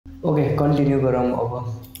Okay continue गरौँ अब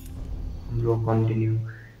हाम्रो कन्टिन्यू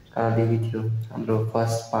कहाँदेखि थियो हाम्रो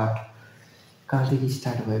फर्स्ट पार्ट कहाँदेखि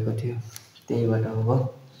स्टार्ट भएको थियो त्यहीबाट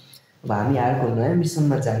अब हामी अर्को नयाँ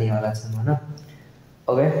मिसनमा जानेवाला छौँ होइन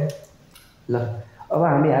ओके ल अब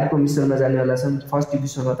हामी अर्को मिसनमा जानेवाला छौँ फर्स्ट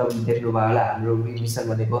एपिसोडमा तपाईँले देख्नुभयो होला हाम्रो मिसन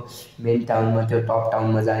भनेको मेन टाउनमा त्यो टप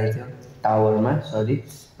टाउनमा जाने थियो टावरमा सरी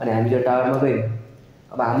अनि हामी त्यो टावरमा गयौँ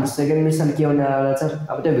अब हाम्रो सेकेन्ड मिसन के हुनेवाला छ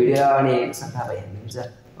अब त्यो भिडियो अनि थाहा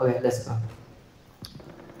भइहाल्नुहुन्छ ओके लेट्स गो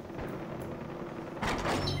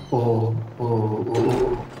ओहो ओहो ओहो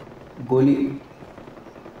गोली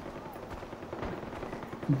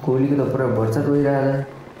गोलीको त पुरा भर्चा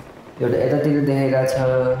गइरहेछ एउटा यतातिर देखाइरहेको छ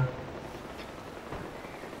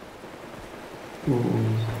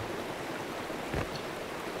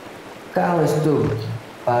कहाँ हो यस्तो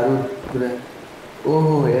बारुद पुरा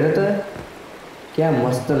ओहो हेर त क्या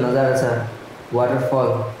मस्त नजारा छ वाटरफल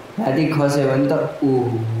माथि खस्यो भने त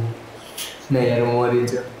ओहो नै हेर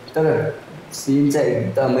मरिन्छ तर सिन चाहिँ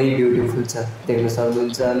एकदमै ब्युटिफुल छ देख्न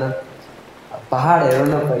सक्नुहुन्छ होइन पहाड हेरौँ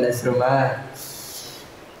न पहिला सुरुमा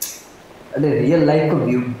अनि रियल लाइफको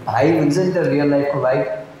भ्यू भाइ हुन्छ नि त रियल लाइफको भाइ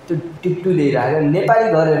त्यो टिप्टु ल्याइरहेको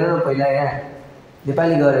नेपाली घर हेर न पहिला यहाँ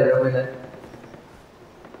नेपाली घर हेर पहिला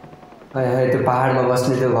है त्यो पहाडमा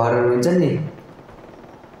बस्ने त्यो घरहरू हुन्छ नि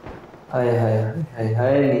है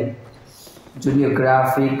नि जुन यो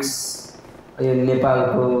ग्राफिक्स यो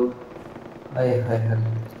नेपालको है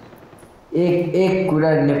एक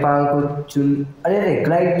कुरा नेपालको जुन अरे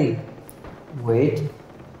ग्लाइडिङ वेट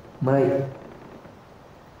मलाई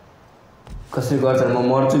कसरी गर्छ म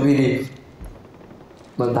मर्छु फेरि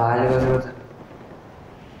मलाई थाहा छैन कसरी गर्छ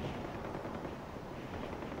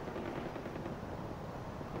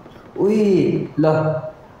उही ल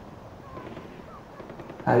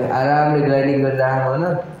हामी आरामले ग्लाइडिङ गरेर आएको होइन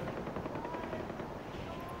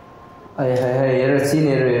है हेर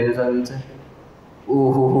सिनहरू हेर्नु सक्नुहुन्छ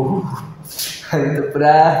ओहो हामी त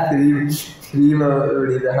पुरा फ्रीमा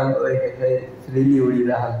उडिरहँ फ्रीली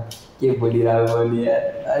उडिरहँ के बोलिरहेको भने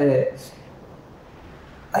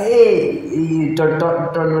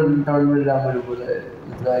टर्न राम्रो बोला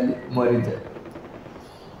अहिले मरिन्छ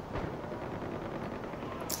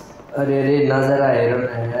अरे नजारा हेर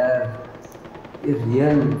न यार ये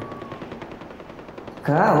रियल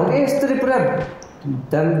कहाँ हो गया यस्तरी पूरा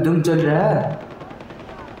दम धुम चल रहा है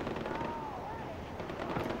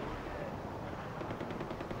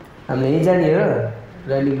हम नहीं जाने हो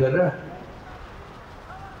रनिंग कर रहा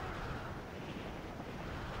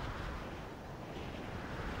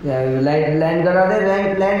यार लैंड करा दे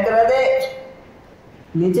लैंड करा दे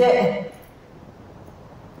नीचे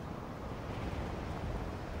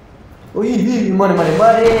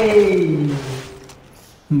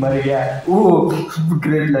मर गया ओह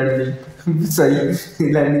ग्रेट लैंडिंग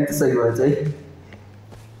सही लैंडिंग तो सही बात है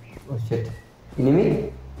ओह शिट एनिमी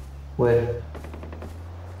वेयर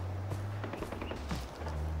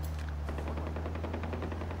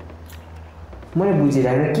मैले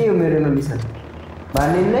बुझिरहेन के हो मेरो मिसन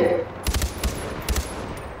मानिले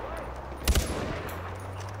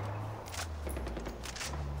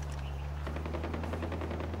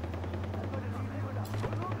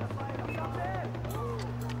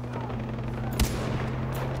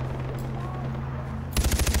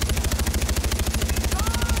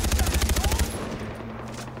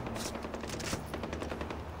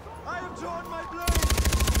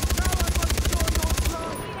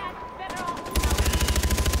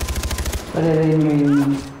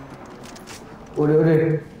अरे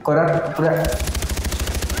करा पूरा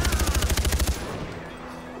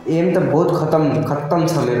एम तो बहुत खत्म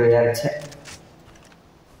छ मेरो यार छे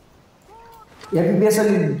एफपीएस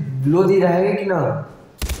अलि लो दिइरहेको किन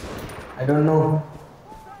आई डोन्ट नो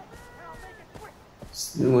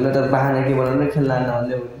हुन त बहाना के बनाउन खेल्न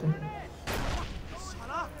नहुँदै हुन्छ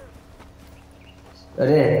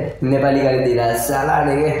अरे नेपाली गाली दिइरहेछ साला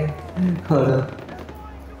अरे के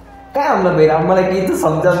कहाँ हामीलाई भेट मलाई केही त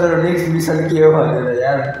सम्झाउ मेरो नेक्स्ट मिसन के हो भनेर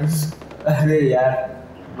यार अरे यार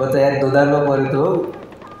म त यार दोधारमा पऱ्यो त हो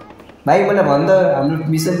भाइ मलाई भन् त हाम्रो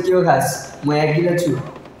मिसन के हो खास म यहाँ किन छु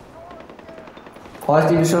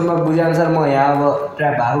फर्स्ट एपिसोडमा बुझेअनुसार म यहाँ अब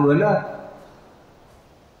ट्र्याप भएको होइन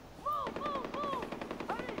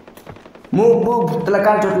मुभ त्यसलाई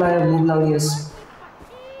कहाँ चोट लाग्यो मुभ लाउने यस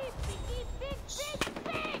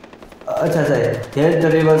अच्छा help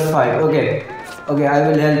the reverse fight okay I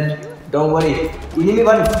will help don't worry enemy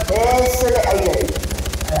वन ऐसे आई जाए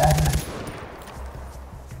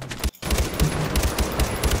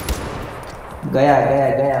गया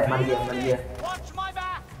मर गया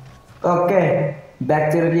ओके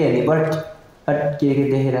बैक तेरे लिए नहीं बट हट के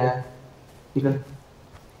देख रहा निकल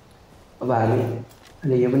अब आ गई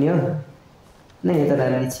अरे ये पनि हो नहीं ये त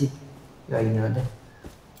राम्रो छि यो हैन होला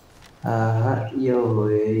यो हो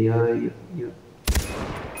यो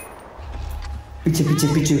पीछे पीछे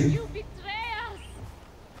पीछे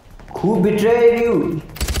who betrayed you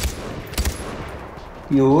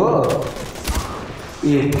यो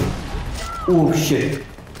ए oh shit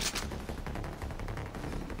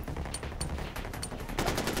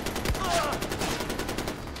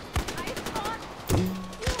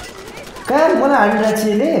क्या मलाई हानिरहेको छ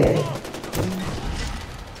यसले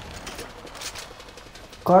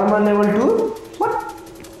कर्मा लेभल 2 व्हाट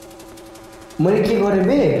मैले के गरेँ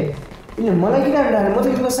बे इले मलाई किन हानिरहेको म त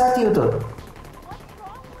यसको साथी हो त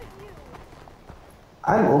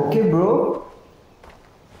I'm okay bro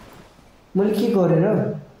मैले के गरेँ र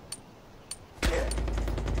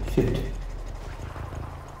shit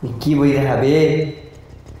के भइरहेको बे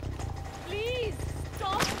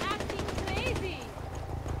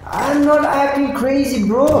I'm not acting crazy,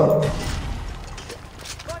 bro.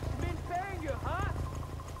 What's been paying you, huh?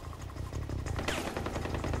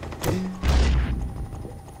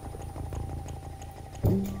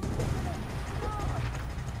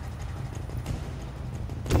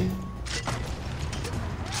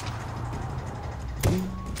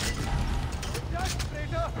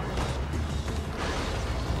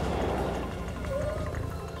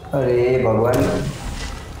 अरे भगवान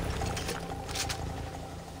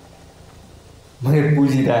मैले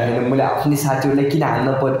बुझिरहेको मैले आफ्नै साथीहरूलाई किन हान्न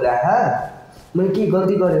परिरहेको मैले के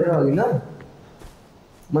गल्ती गरेर होइन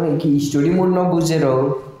मलाई के स्टोरी मोड नबुझेर हो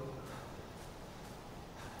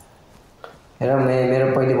हेर मेरो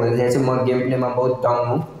पहिले भनिदिएको छु म गेम प्लेमा बहुत डम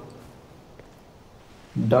हुँ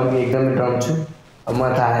डम एकदमै डम छु अब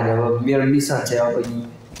मलाई थाहा छैन अब मेरो मिसन चाहिँ अब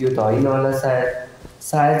यो त होइन होला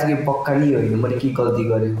सायद के पक्का नि होइन मैले के गल्ती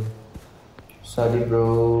गरेँ सरी ब्रो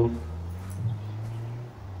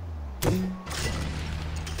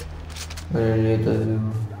अरे तो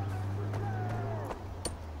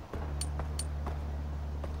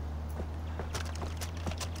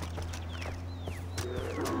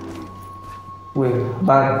wait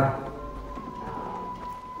bang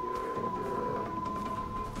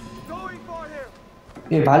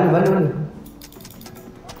भालू भालू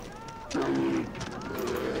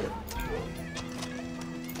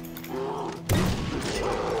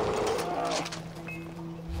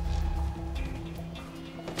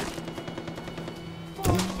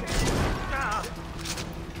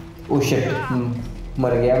Oh shit,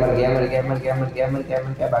 मर गया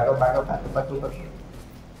भागो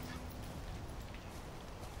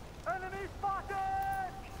Enemy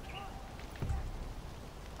spotted!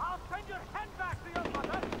 I'll send your head back to your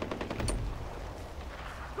mother!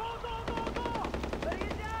 Go! Lay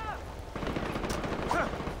it down!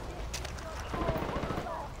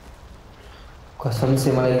 कसम से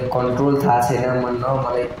मलाई कन्ट्रोल थाहा छैन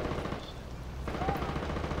मलाई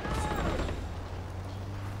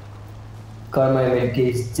Karma will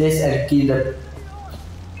chase and kill the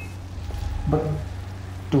but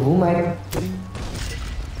to whom I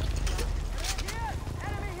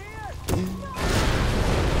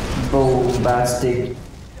bombastic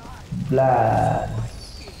blast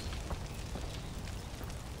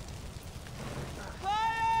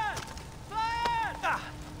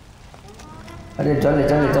अरे चले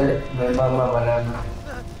मैं मामा बनाना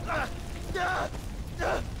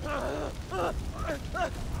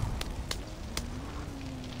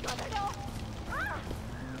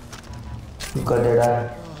गरेर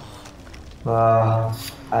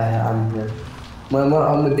I'm here म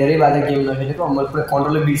धेरै बार गेम नखेलेको मैले पुरा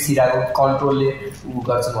कन्ट्रोलले बिर्सिरहेको कन्ट्रोलले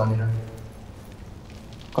गर्छ भनेर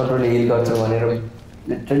कन्ट्रोलले हिल गर्छ भनेर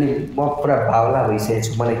लिटरली म पुरा भावला भइसकेको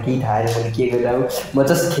छु मलाई केही थाहा छैन मैले के गरिरहेको म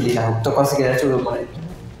जस्ट खेलिरहेको त कसरी खेलिरहेको छु मलाई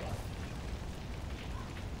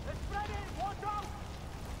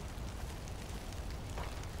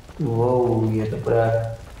वो यो त पुरा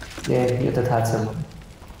यो त थाहा छ मलाई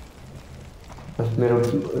बस मेरो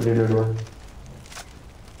रिलोड हो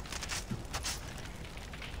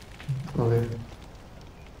ओके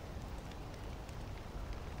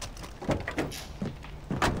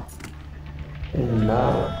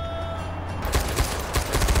now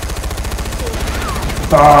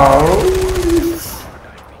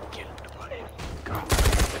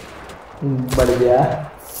बढ़ गया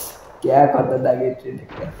क्या खतरनाक है ट्रेन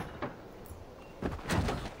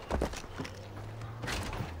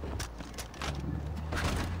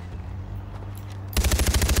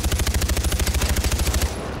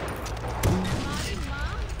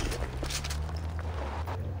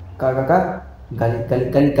का का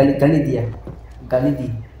गाली दिया गाली दी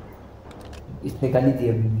इसने गाली दी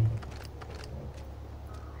अभी भी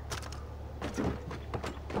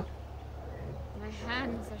My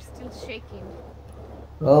still shaking.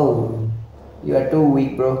 Oh, you are too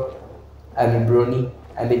weak, bro. I mean, brony.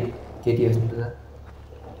 I mean, केटी हो जस्तो छ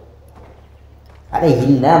अरे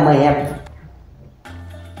हिँड्न म यहाँ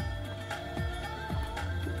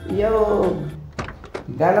यो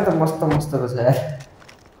गाना त मस्त मस्तको छ यार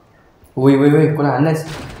वही वही वही कुरा हान्नेस्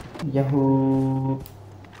याहू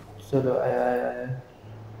चलो आयो आयो आयो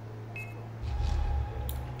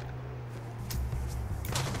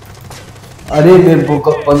अरे मेरो बुक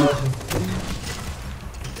बन्द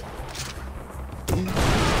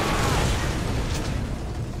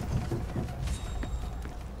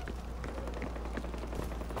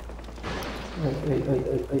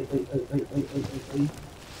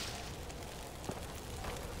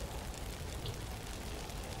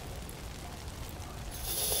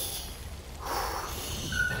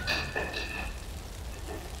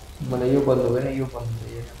मलाई यो बन्द भएन यो बन्द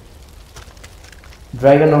भएन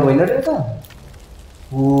ड्राइगर नभइन र त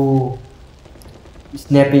ओ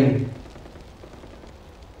स्न्यापिङ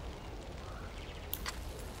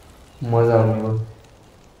मजा आउने भयो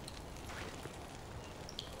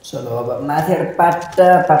चलो अब माथिबाट पाट्टा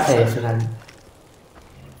पाट्टा हेर्छु रानी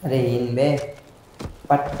अरे हिँड बे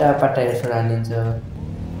पाट्टा पाट्टा हेर्छु रानिन्छ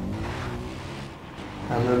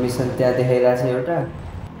हाम्रो मिसन त्यहाँ देखाइरहेको छ एउटा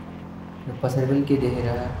पछाडि पनि के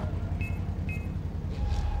देखाइरहेको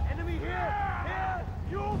Enemy here! Here!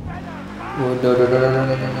 You better Oh, no, no, no, no, no,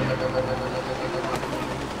 no, no, no, no, no,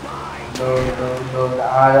 no, no, no,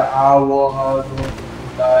 I want to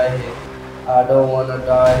die here. I don't want to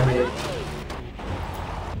die here.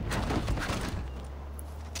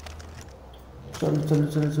 Chalo, chalo,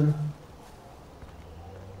 chalo, chalo.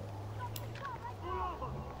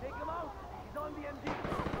 take him out! He's on the MG!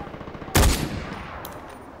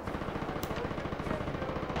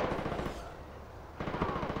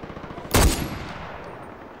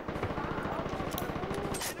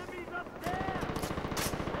 Enemies up there!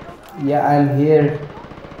 Yeah, I'm here.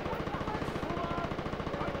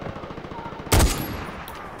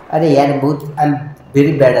 अरे यार बहुत I'm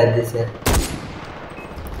very bad at this यार.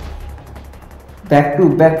 Back to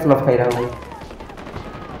back flop खाइरहा हूँ.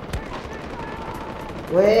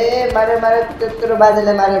 ओए मारे मारे तेरे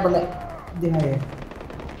बाजले मारे बने दिखा ये.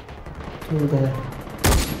 ठीक है.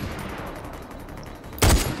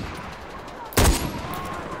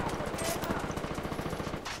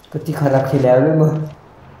 कति खराब खेले हो म.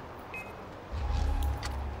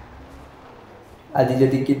 आधी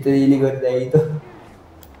जति कितने इली कर जाएगी तो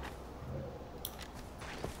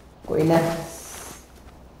कोई ना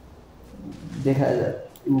देखा जा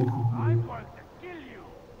I want to kill you!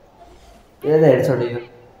 ये तो हेड छोड़ियो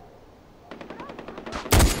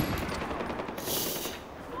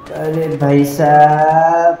अरे भाई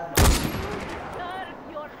साहब Serve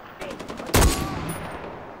your fate.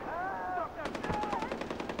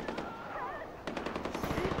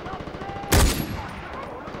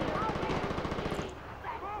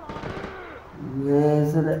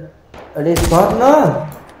 अरे सर ना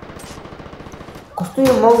कस्तो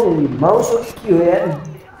यो माउस हो कि के हो यार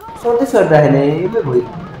सधैँ सरिरहेन यसले भयो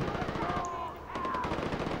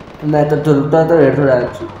मैं तो चलता तो हेड थोड़ा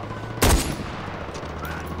अच्छी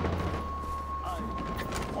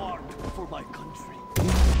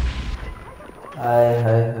हाय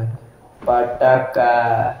हाय हाय पटाखा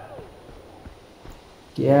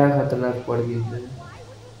क्या खतरनाक पड़ गई थी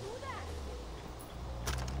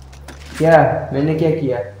क्या मैंने क्या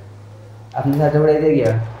किया अपने साथ उड़ा they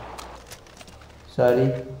Gaya sorry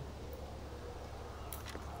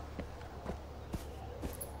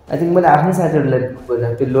I think मैंने अपने साथ उड़ा बोला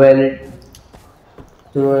तो लॉयल्टी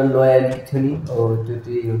थी नहीं और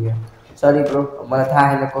तो ये हो गया सॉरी ब्रो मैं था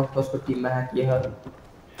है ना उसको टीम में है कि है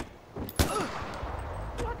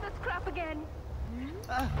What the crap again?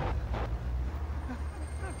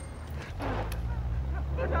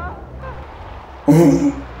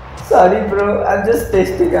 Sorry, bro. I'm just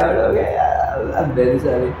testing out. Okay, I'm very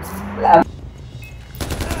sorry.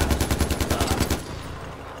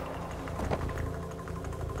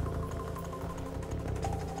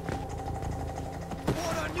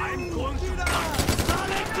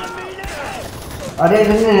 अरे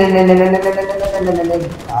नहीं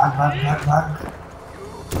भाग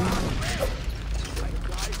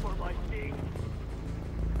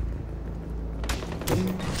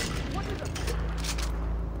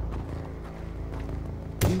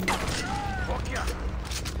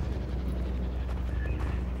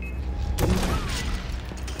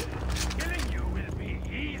Killing you will be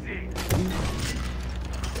easy!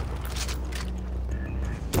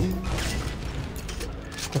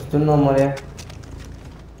 कस्तो नमर्या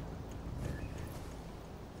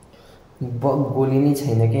गोली नै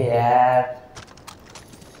छैन के यार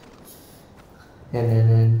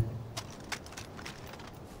एन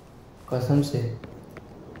कसम से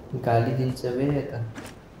गाली दिन्छ बे यता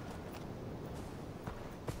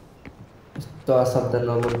यस्तो अशब्द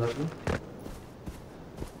नबोल गर्नु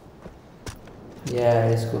या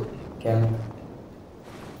यसको क्याम्प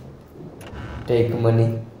टेक मनी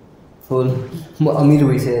फुल म अमीर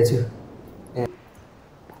भइसकेको छु ए,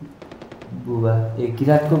 बुबा ए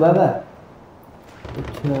किरातको बाबा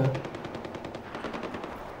अच्छा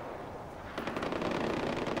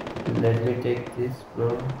let me take this bro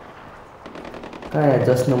कहाँ है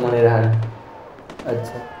जश्न मनाइरहन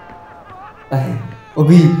अच्छा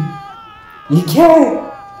अभी ये क्या है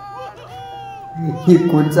ये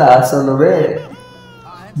कौन सा आसन हो बे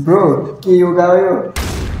ब्रो के योगा हो यो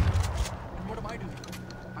And what am I doing?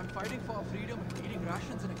 I'm fighting for our freedom and eating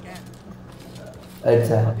rations in a can.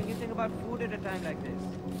 अच्छा What do you think about food at a time like this?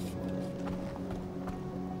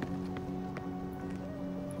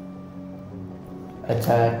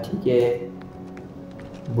 अच्छा ठीक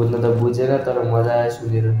है बुझ्न त बुझेन तर मजा आयो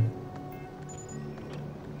सुनेर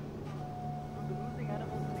Losing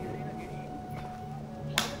animals in the arena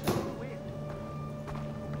getting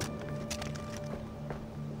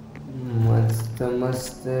मस्त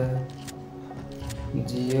मस्त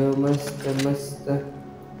जियो मस्त मस्त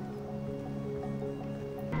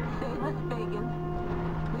Famous pagan.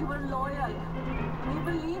 We were loyal. We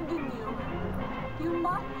believed in you. You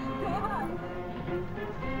must save us.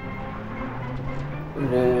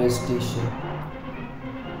 Railway station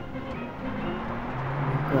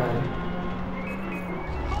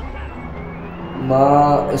म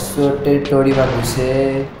यसो टेरिटोरीमा घुसे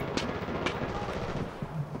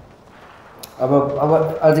अब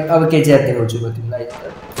के ज्यादा देखाउँछु म तिमीलाई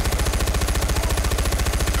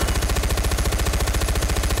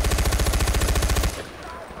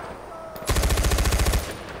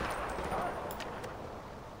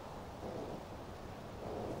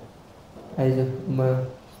आइज म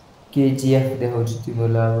केजिएफ देखाउँछु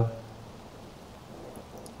तिमीलाई अब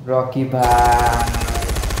रकी भाइ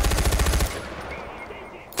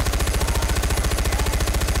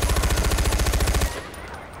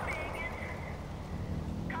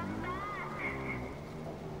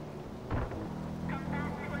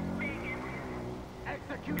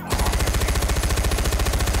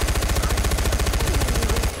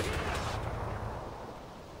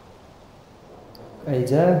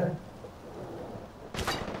आइज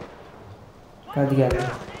कहाँ गयो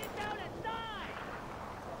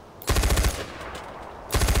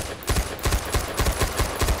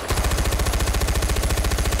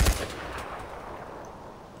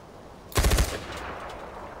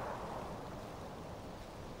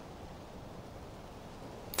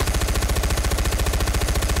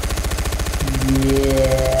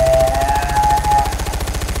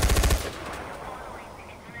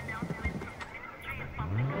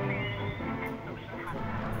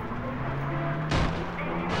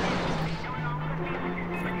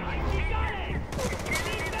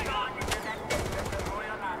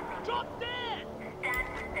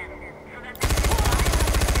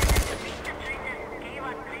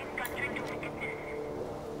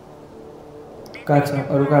कहाँ छ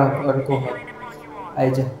अरू कहाँ अरूको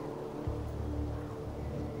आइज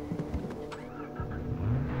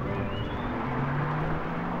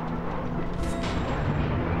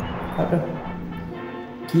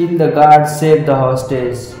Kill the guard, save the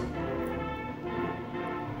hostage.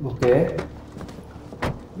 Okay.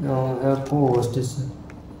 No, को hostage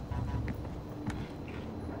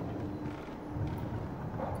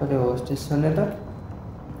कते hostage छ नि त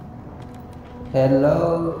हेलो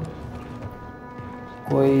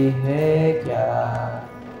कोई है क्या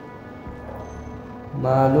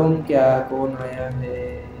मालूम क्या कौन आया है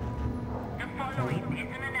The following is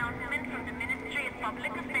an announcement from the Ministry of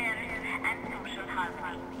Public Affairs and Social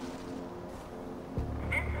Housing.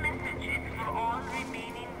 This message is for all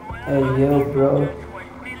remaining Hey, royal yo, army bro. soldiers who are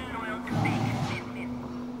still loyal to pagan business.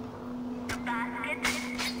 The basket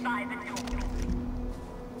is by the door.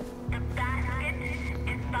 The basket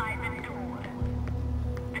is by the door.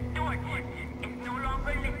 The torch is no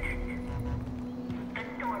longer lit. The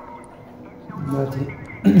torch is no longer Nothing. lit.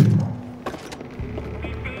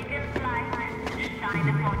 May pagan's light shine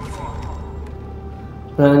upon you all.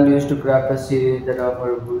 Plan used to craft a series that offer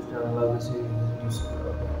a boost and allow the series to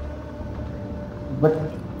but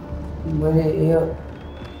मैंने ये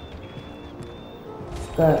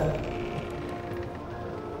का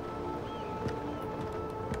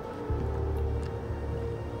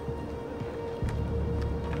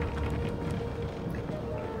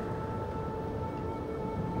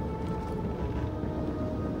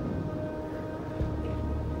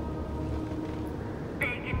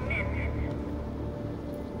Pagan myths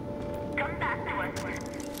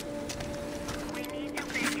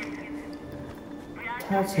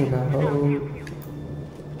थाहा छैन हौ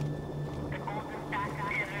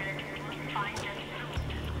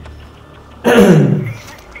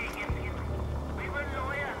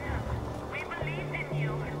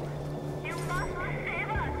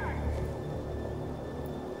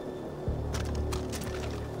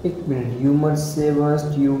एक minute humour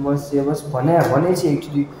सेभर्स भने चाहिँ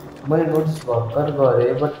actually मैले नोटिस भर्खर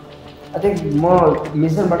गरेँ बट आई थिङ्क म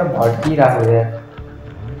मिसनबाट भड्किरहेको यार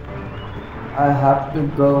आई हेभ टु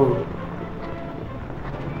गो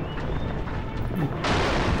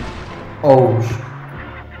औ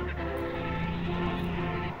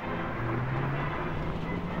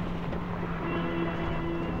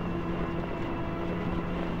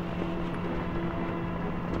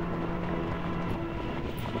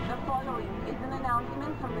The following is an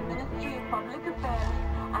announcement from the Ministry of Public Affairs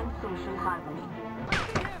and Social Harmony.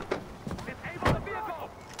 Disable the vehicle!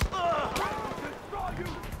 Destroy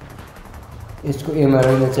you! यसको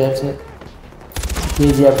एमआरआई में चाहिए से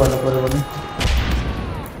केजिया गर्नु पर्यो भने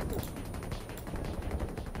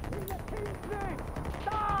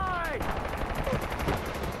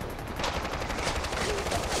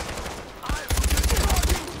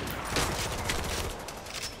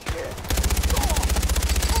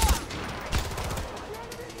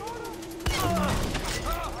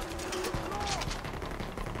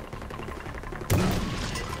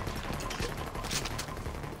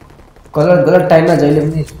गलत टाइममा जहिले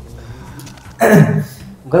पनि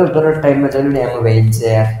गलत टाइममा जहिले पनि एमो भइन्छ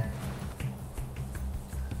यार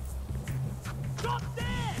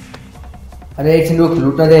अरे एकछिन रुक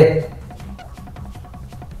लुट्न they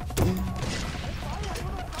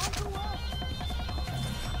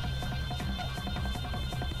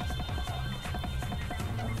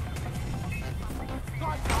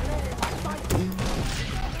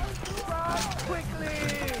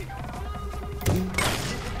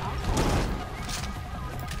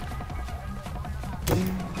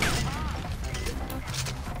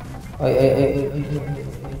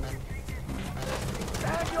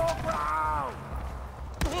Stand your ground!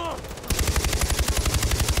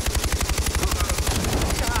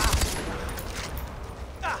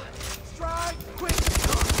 Strike quick!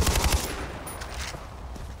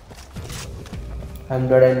 हम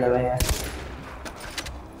डरे न भाई यार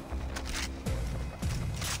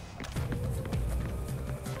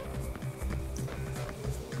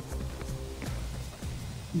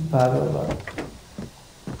भागो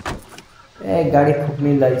ए गाडी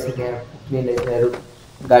फुक्ने लागिसक्यो यार फुक्ने लागिसक्यो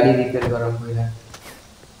गाडी रिपेयर गराउँ पहिला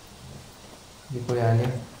यो कोही हाल्यो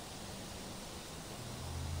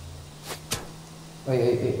ओइ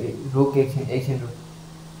रुक एकछिन रुक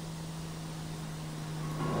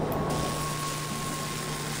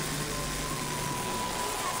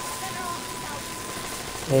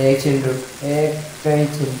एकछिन रुक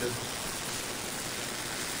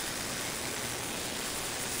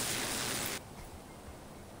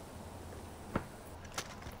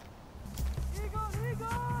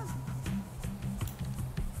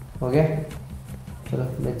हो गया चलो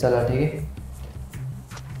मैं चला ठीक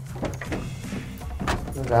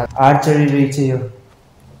है आर्चरी रही चाहिए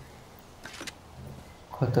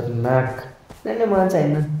खतरनाक नहीं मलाई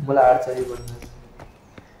चाहिए मलाई आर्चरी बनना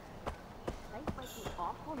Light might be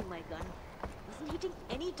off on my gun. Isn't hitting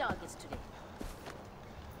any targets today.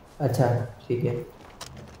 अच्छा ठीक है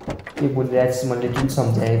ये बोल रहा है मैंने तुम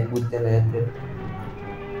समझाए बुद्धि रहते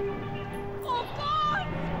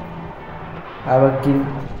अब किन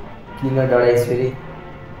डराइस फेरि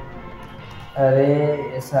अरे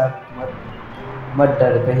ऐसा मत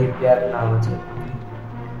डर कहीं प्यार ना हो जाए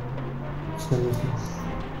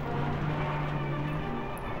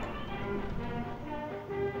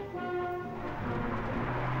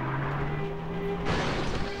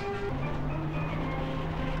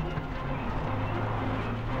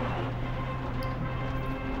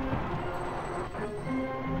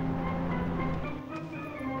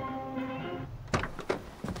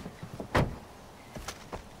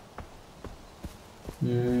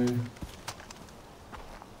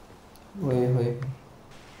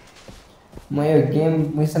म यो गेम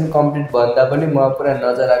मिसन कम्प्लिट भन्दा पनि म पुरा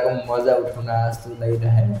नजराको मजा उठाउन जस्तो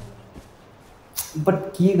लागिरहेको बट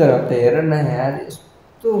के गरौँ त हेर न यार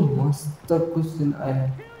यस्तो मस्त क्वेसन आयो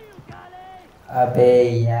अबे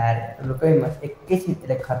यार रुकै म एकैछिन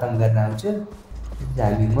यसलाई खतम गर्न आउँछु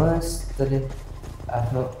हामी मस्तले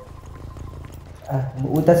आफ्नो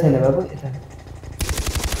उता छैन बाबु यता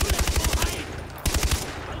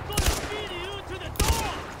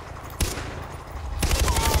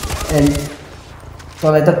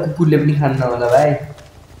तँलाई त कुकुरले पनि खान्न होला भाइ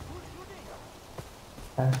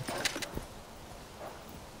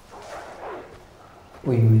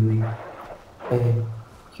ओइ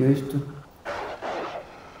क्यों यस्तो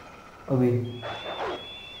अबे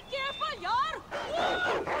Careful, yaar!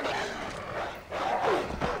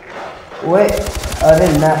 ओए अरे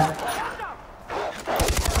ना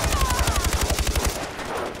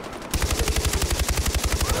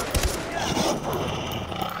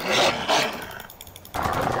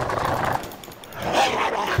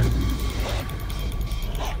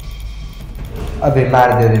अबे मार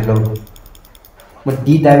दे रे लोग म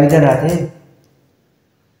डी दाबी त रहा थे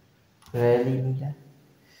रैली नहीं था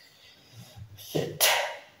शिट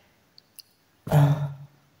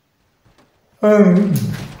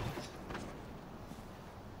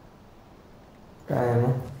कहाँ है वो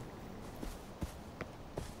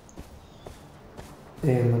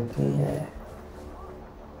ए मत नहीं है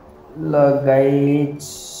लो guys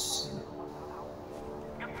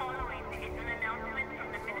The following is an announcement from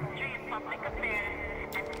the Ministry of Public Affairs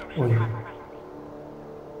and Social ओए Housing.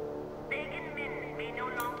 Pagan Min may no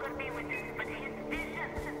longer be with us, but his vision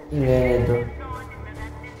रहने दो lives on in the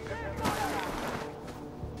remnants.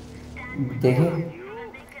 देखे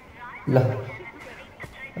ल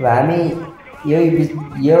अब हामी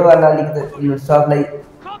यो वाला अलिकति सबलाई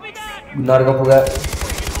नर्क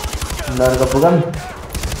पुगम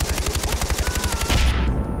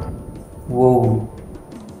वो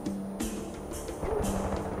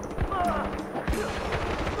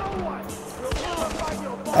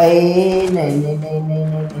ए नहीं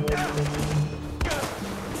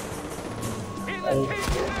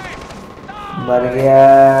मर गया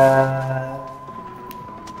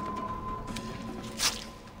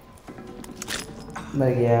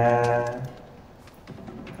मर गया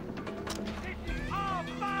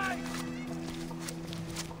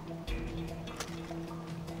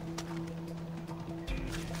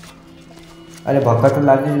अरे भक्का तो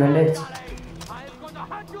लाग्यो मैले I am going to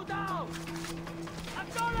hunt you down! I'm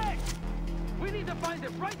going! We need to find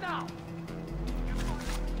him right now!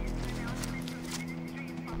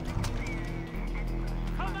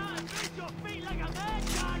 Come on, raise your feet like a man,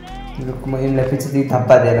 Charlie! रुक म इनलाई पछिदेखि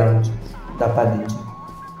धप्पा दिएर आउँछु धप्पा दिन्छु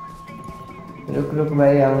रुक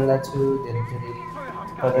भाइ आउँला छु धेरै धेरै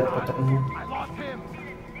पदर I lost him!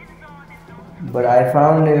 but I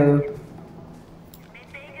found you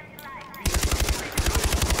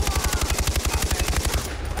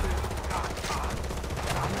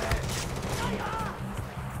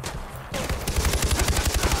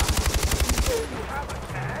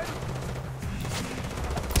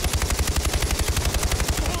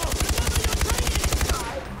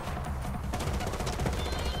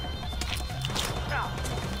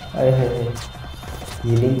अरे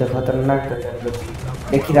हिलिङ त खतरनाक त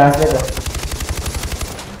देखिरहेको छ त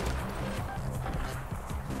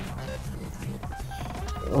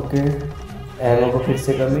ओके एमो को फिर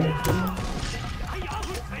से कमी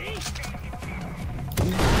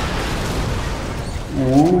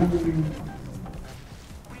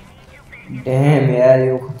डैम यार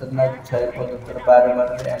यो खतरनाक छ 75 12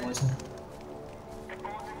 मात्र एमो छ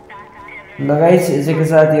लगाइस यसैको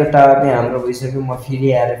साथ यो टावर पनि हाम्रो भइसक्यो म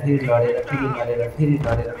फेरि आएर फेरि लडेर फेरि मरेर फेरि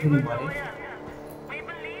लडेर फेरि मरे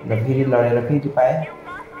र फेरि लडेर फेरि पाए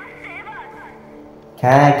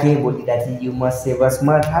कहाँ के बोलिरहेको थिएँ यु मस्ट सेभ अस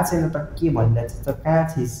मलाई थाहा छैन त के भनिरहेको छ त कहाँ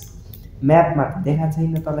थिइस् म्यापमा त देखाएको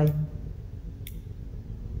छैन तँलाई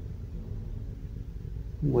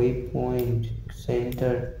way point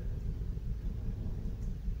centre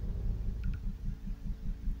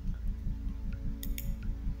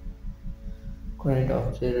current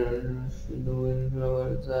observers doing flower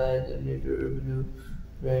size and revenue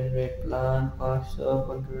trend rate plan cost of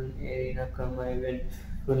control area comma event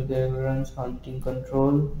full governance hunting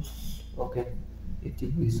control okay यति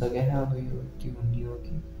भइसक्यो अब यो के भन्ने हो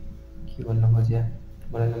कि के भन्न खोज्या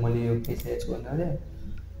मलाई मैले यो पेसेज गर्न रे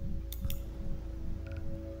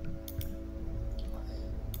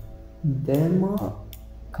डेमो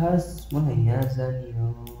खास मलाई यहाँ जाने हो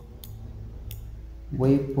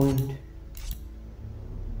वे पोइन्ट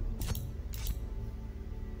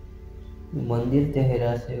मन्दिर देखेर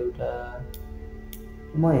छ एउटा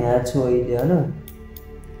म यहाँ छु अहिले हैन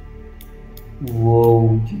वो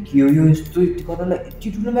के यो यस्तो कतला यति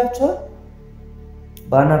ठुलो म्याप छ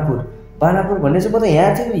बानापुर भन्ने चाहिँ म त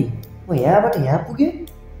यहाँ थिएँ नि म यहाँबाट यहाँ पुगे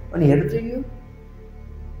अनि हेर्नु चाहिँ यो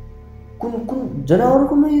कुन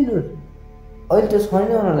जनावरको म यो अहिले त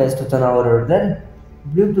छैन होला यस्तो जनावरहरू त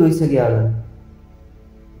विलुप्त भइसक्यो होला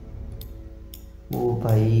ओ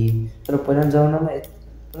भाइ तर पहिला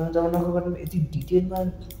जमानाको बारेमा यति डिटेलमा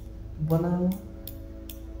बनायो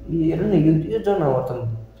हेर न यो जनावर त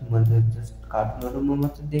मैले जस्ट कार्टुनहरुमा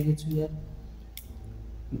मात्र देखेको छु यार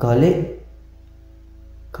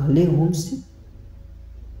घले होमस्टे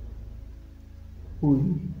उई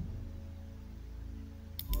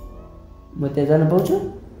म त्यहाँ जान पाउँछु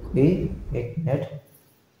ए एक मिनट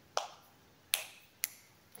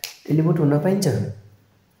टेलिपोर्ट हुन पाइन्छ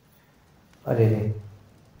अरे रे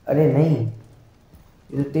अरे नै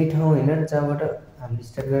यो त्यही ठाउँ होइन र जहाँबाट हामीले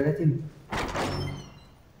स्टार्ट गरेको थियौँ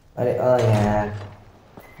अरे यार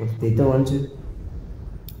म त्यही त भन्छु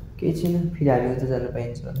केही छैन फेरि हामी उता जान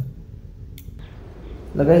पाइन्छ होला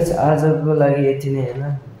ल गाइस आजको लागि यति नै होइन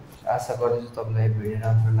आशा गर्दछु तपाईँलाई भिडियो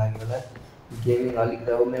राम्रो लाग्यो होला गेमिङ अलिक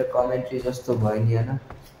अब मेरो कमेन्ट्री जस्तो भयो नि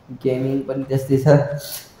होइन गेमिङ पनि त्यस्तै छ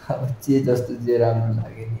अब जस्तो जे राम्रो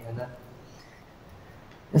लाग्यो नि होइन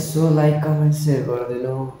यसो लाइक कमेन्ट सेयर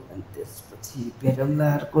गरिदिनु अनि त्यसपछि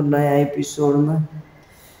भेटौँला अर्को नयाँ एपिसोडमा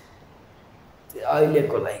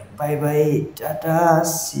अहिलेको लागि by by Tata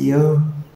C you